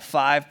takes about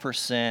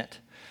 5%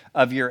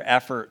 of your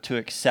effort to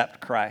accept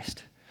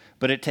Christ,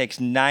 but it takes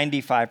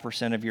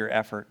 95% of your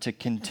effort to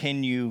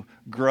continue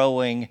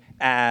growing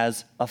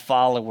as a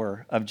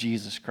follower of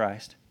Jesus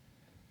Christ.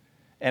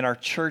 And our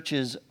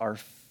churches are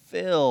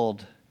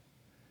filled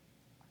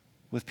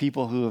with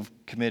people who have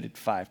committed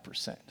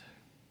 5%.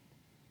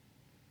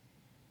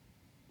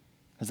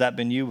 Has that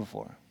been you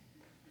before?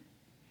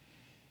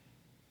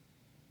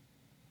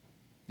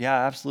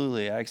 Yeah,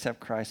 absolutely. I accept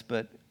Christ,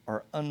 but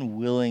are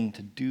unwilling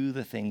to do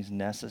the things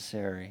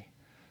necessary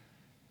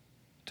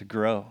to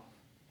grow,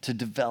 to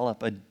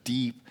develop a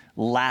deep,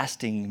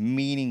 lasting,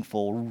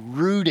 meaningful,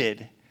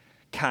 rooted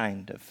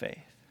kind of faith.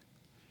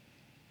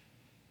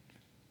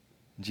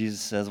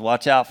 Jesus says,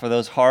 watch out for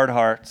those hard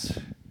hearts.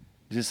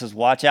 Jesus says,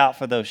 watch out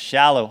for those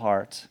shallow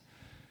hearts.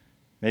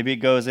 Maybe it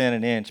goes in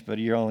an inch, but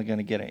you're only going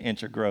to get an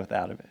inch of growth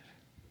out of it.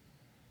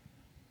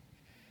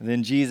 And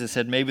then Jesus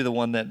said, maybe the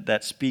one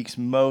that speaks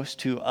most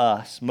to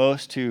us,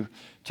 most to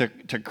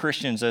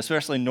Christians,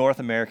 especially North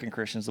American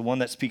Christians, the one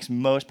that speaks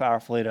most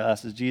powerfully to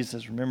us is Jesus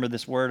says, remember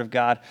this word of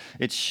God.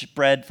 It's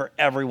spread for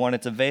everyone.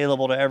 It's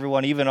available to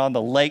everyone, even on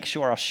the lake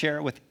shore. I'll share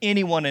it with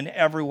anyone and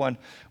everyone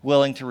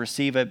willing to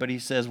receive it. But he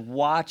says,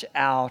 watch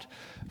out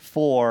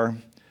for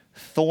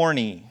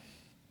thorny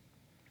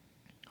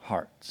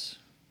hearts.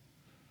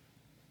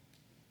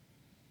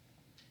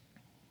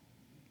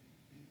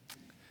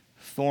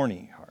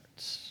 Thorny hearts.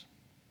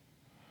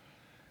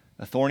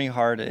 A thorny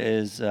heart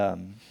is a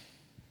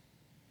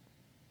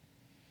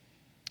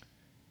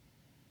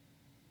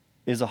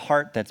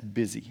heart that's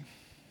busy.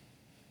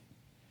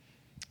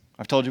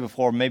 I've told you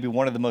before, maybe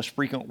one of the most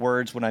frequent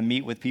words when I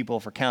meet with people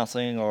for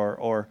counseling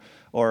or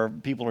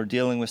people are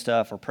dealing with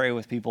stuff or pray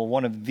with people,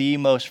 one of the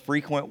most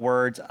frequent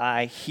words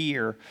I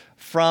hear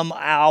from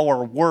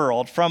our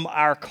world, from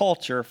our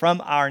culture,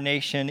 from our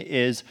nation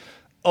is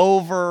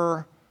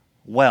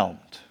overwhelmed.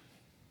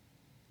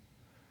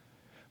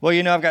 Well,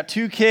 I've got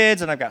 2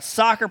 kids and I've got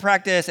soccer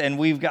practice and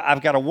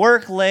I've got to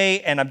work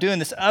late and I'm doing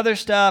this other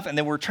stuff and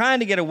then we're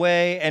trying to get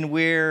away and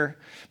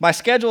my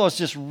schedule is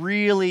just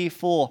really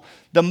full.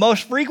 The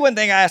most frequent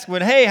thing I ask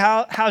when, hey,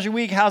 how's your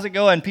week? How's it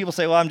going? People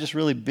say, well, I'm just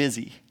really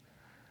busy.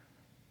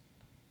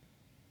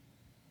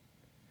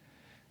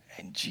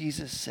 And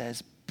Jesus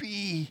says,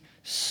 be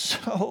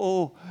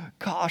so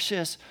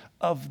cautious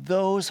of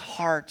those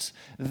hearts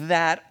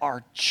that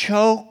are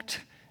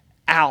choked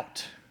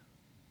out.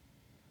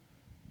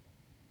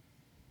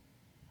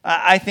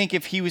 I think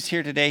if he was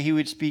here today, he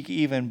would speak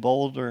even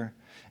bolder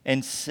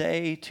and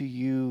say to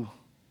you,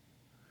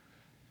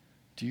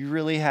 do you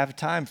really have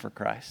time for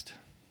Christ?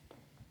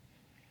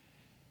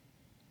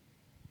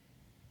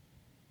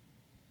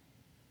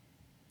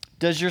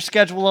 Does your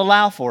schedule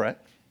allow for it?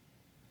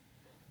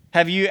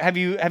 Have you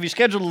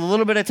scheduled a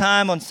little bit of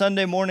time on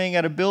Sunday morning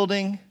at a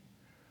building?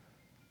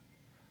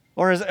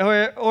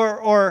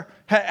 Or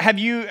have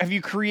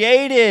you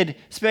created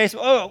space?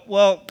 Oh,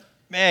 well,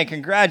 man,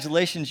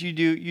 congratulations, you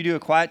do a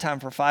quiet time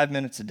for 5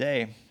 minutes a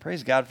day.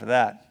 Praise God for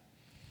that.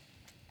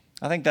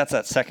 I think that's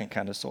that second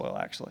kind of soil,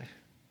 actually.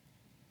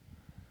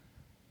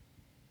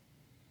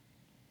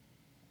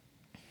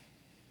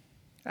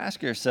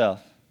 Ask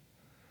yourself,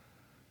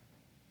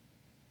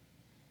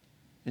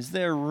 is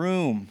there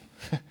room?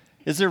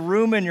 Is there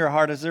room in your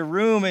heart? Is there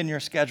room in your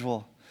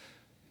schedule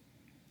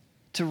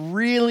to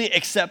really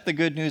accept the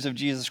good news of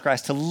Jesus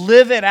Christ, to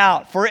live it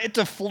out, for it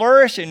to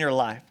flourish in your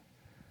life?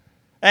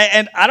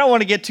 And I don't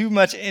want to get too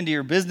much into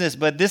your business,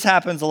 but this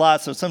happens a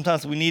lot. So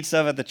sometimes we need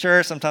stuff at the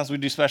church. Sometimes we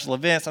do special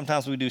events.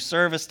 Sometimes we do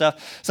service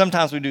stuff.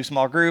 Sometimes we do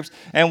small groups.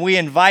 And we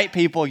invite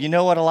people. You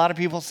know what a lot of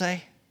people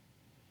say?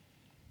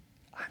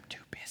 I'm too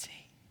busy.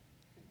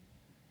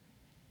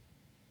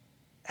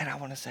 And I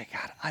want to say,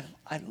 God,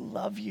 I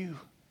love you.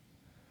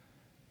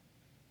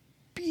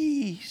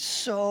 Be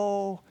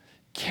so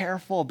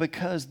careful,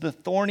 because the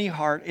thorny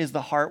heart is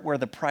the heart where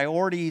the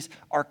priorities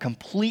are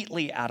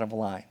completely out of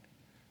line,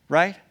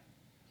 right?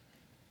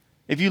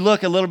 If you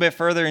look a little bit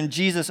further in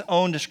Jesus'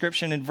 own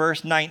description in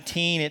verse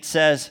 19, it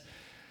says,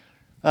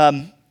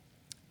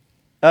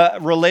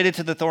 related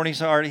to the thorny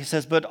heart, he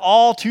says, but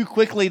all too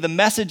quickly the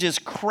message is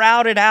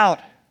crowded out.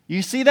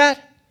 You see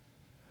that?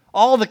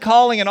 all the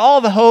calling and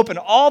all the hope and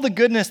all the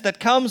goodness that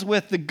comes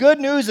with the good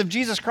news of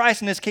Jesus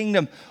Christ and his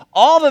kingdom,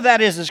 all of that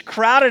is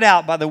crowded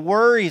out by the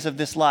worries of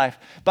this life,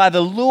 by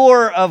the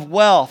lure of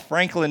wealth,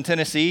 Franklin,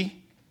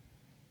 Tennessee,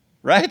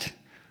 right?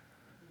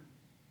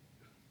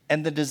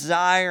 And the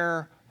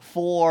desire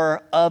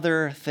for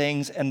other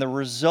things. And the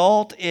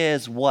result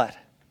is what?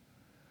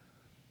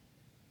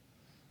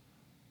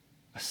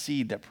 A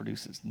seed that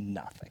produces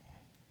nothing.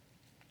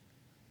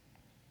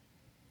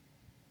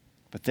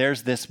 But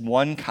there's this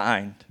one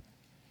kind.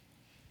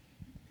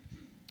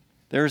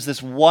 There's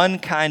this one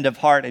kind of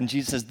heart, and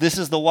Jesus says, this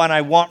is the one I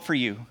want for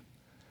you.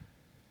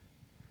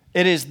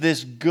 It is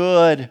this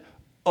good,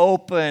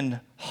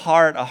 open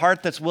heart, a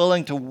heart that's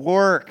willing to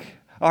work,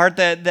 a heart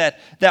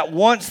that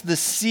once the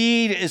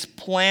seed is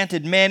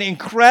planted, man,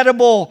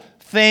 incredible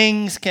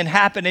things can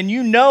happen. And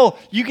you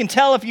can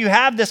tell if you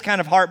have this kind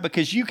of heart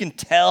because you can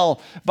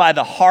tell by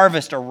the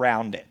harvest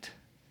around it.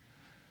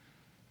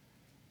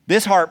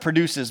 This heart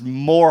produces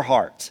more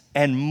hearts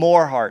and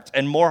more hearts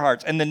and more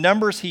hearts. And the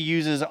numbers he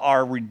uses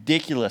are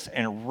ridiculous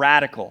and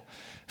radical.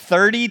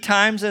 30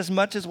 times as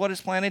much as what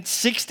is planted,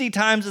 60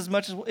 times as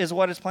much as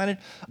what is planted,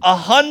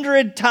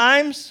 100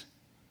 times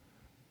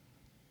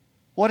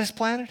what is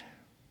planted.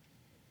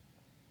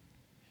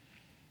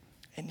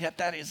 And yet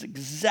that is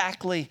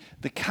exactly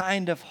the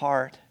kind of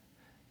heart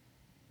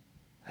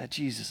that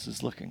Jesus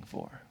is looking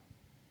for.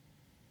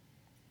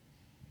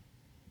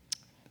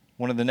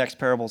 One of the next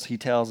parables he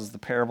tells is the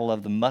parable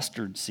of the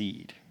mustard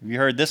seed. Have you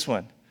heard this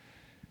one?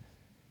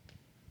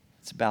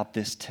 It's about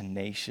this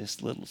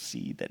tenacious little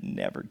seed that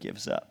never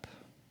gives up.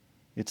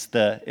 It's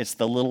the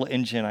little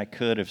engine I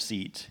could of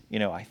seeds.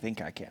 I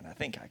think I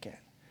can.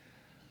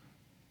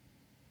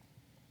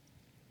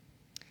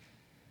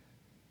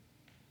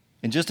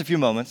 In just a few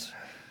moments,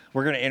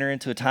 we're going to enter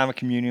into a time of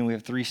communion. We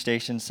have 3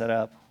 stations set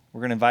up.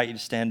 We're going to invite you to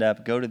stand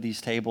up, go to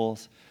these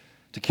tables,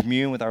 to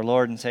commune with our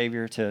Lord and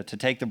Savior, to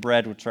take the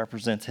bread, which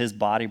represents his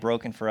body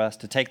broken for us,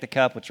 to take the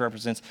cup, which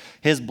represents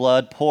his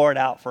blood poured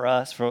out for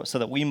us so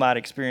that we might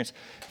experience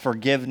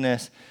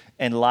forgiveness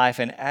and life.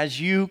 And as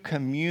you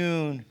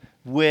commune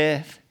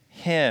with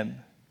him,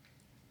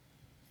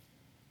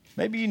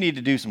 maybe you need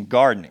to do some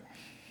gardening.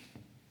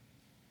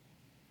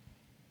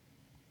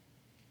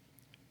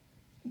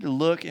 To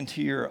look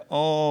into your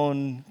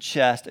own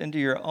chest, into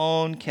your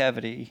own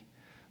cavity.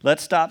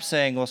 Let's stop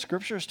saying, well,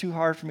 Scripture is too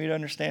hard for me to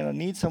understand. I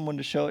need someone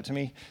to show it to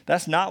me.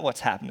 That's not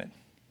what's happening.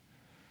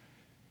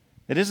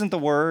 It isn't the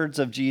words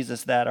of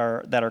Jesus that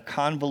are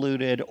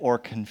convoluted or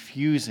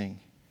confusing.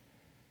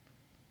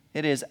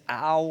 It is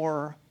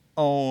our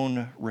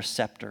own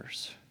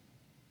receptors.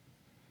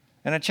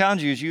 And I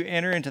challenge you, as you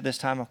enter into this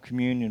time of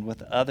communion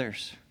with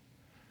others,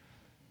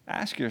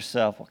 ask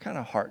yourself, what kind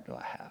of heart do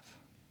I have?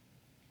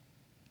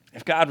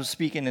 If God was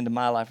speaking into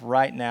my life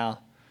right now,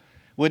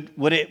 would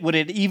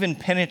it even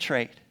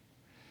penetrate?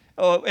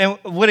 Oh, and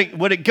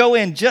would it go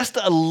in just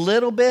a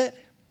little bit?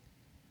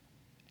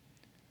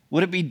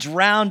 Would it be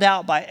drowned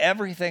out by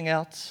everything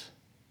else?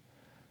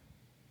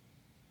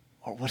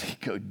 Or would it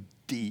go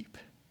deep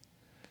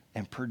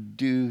and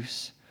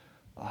produce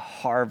a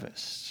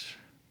harvest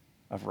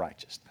of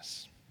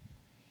righteousness?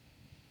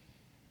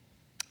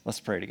 Let's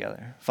pray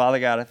together. Father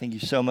God, I thank you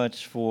so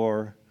much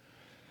for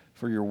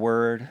your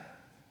word,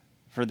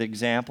 for the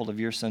example of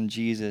your son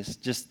Jesus.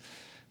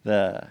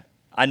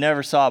 I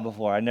never saw it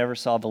before. I never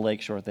saw the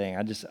Lakeshore thing.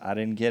 I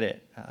didn't get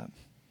it.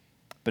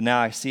 But now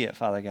I see it,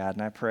 Father God,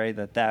 and I pray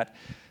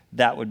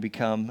that would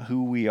become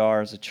who we are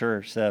as a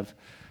church, that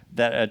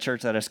a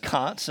church that is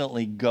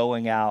constantly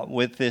going out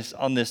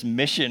on this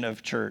mission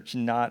of church,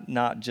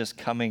 not just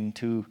coming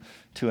to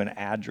an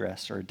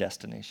address or a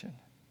destination.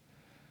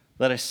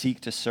 Let us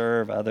seek to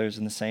serve others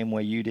in the same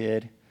way you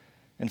did.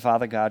 And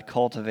Father God,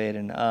 cultivate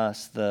in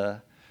us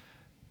the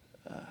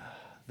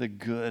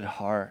good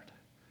heart,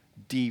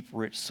 deep,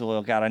 rich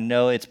soil. God, I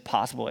know it's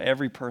possible.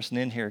 Every person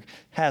in here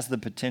has the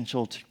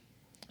potential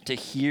to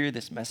hear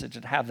this message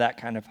and have that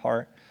kind of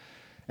heart.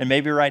 And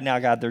maybe right now,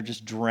 God, they're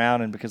just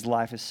drowning because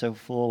life is so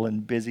full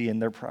and busy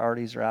and their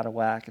priorities are out of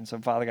whack. And so,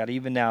 Father God,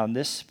 even now in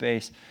this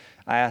space,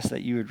 I ask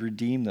that you would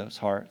redeem those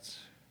hearts,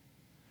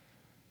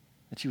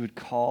 that you would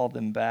call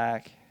them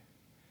back,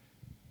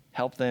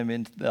 help them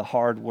into the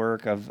hard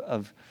work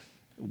of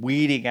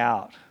weeding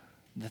out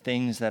the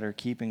things that are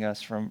keeping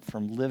us from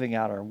living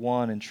out our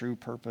one and true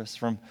purpose,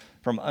 from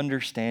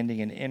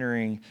understanding and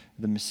entering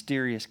the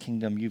mysterious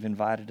kingdom you've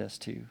invited us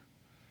to.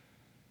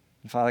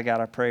 And Father God,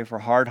 I pray for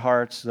hard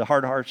hearts. The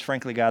hard hearts,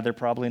 frankly, God, they're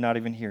probably not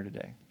even here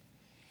today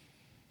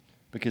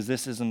because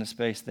this isn't a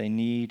space they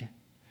need.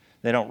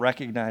 They don't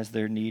recognize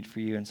their need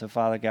for you. And so,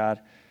 Father God,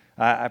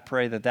 I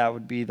pray that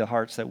would be the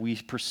hearts that we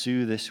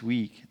pursue this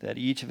week, that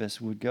each of us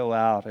would go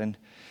out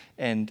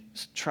and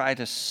try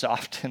to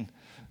soften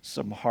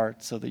some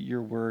hearts so that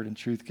your word and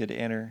truth could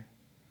enter.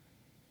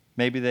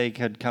 Maybe they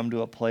could come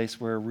to a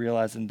place where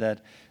realizing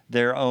that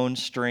their own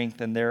strength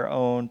and their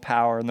own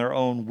power and their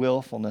own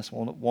willfulness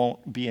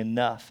won't be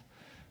enough,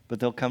 but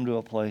they'll come to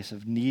a place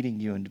of needing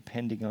you and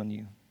depending on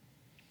you.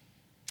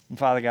 And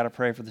Father God, I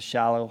pray for the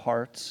shallow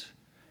hearts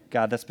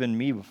God, that's been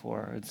me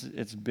before.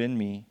 It's been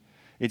me.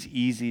 It's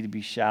easy to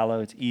be shallow.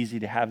 It's easy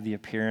to have the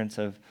appearance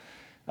of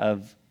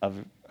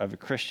a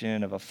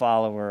Christian, of a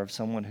follower, of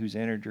someone who's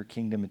entered your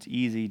kingdom. It's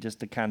easy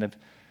just to kind of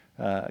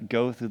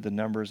go through the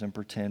numbers and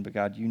pretend. But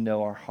God, you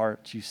know our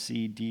hearts. You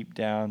see deep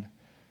down.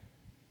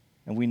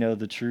 And we know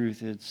the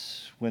truth.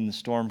 It's when the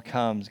storm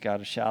comes,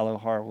 God, a shallow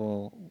heart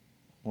will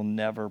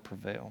never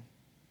prevail.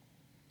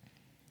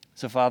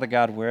 So, Father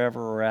God, wherever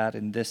we're at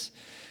in this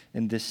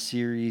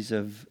series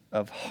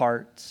of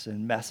hearts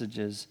and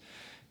messages,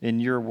 in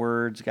your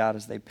words, God,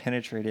 as they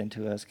penetrate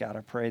into us, God,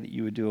 I pray that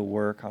you would do a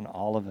work on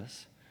all of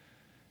us,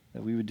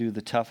 that we would do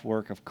the tough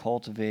work of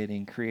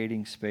cultivating,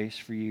 creating space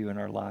for you in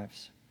our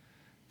lives.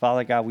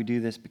 Father God, we do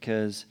this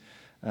because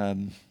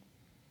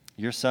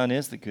your Son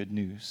is the good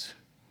news.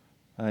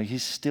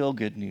 He's still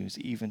good news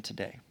even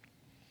today.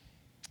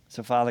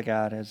 So, Father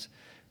God, as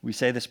we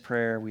say this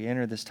prayer, we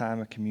enter this time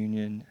of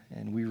communion,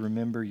 and we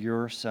remember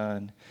your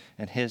Son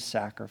and his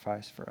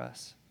sacrifice for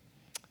us.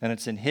 And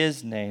it's in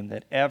his name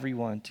that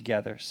everyone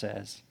together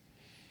says,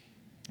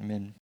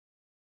 Amen.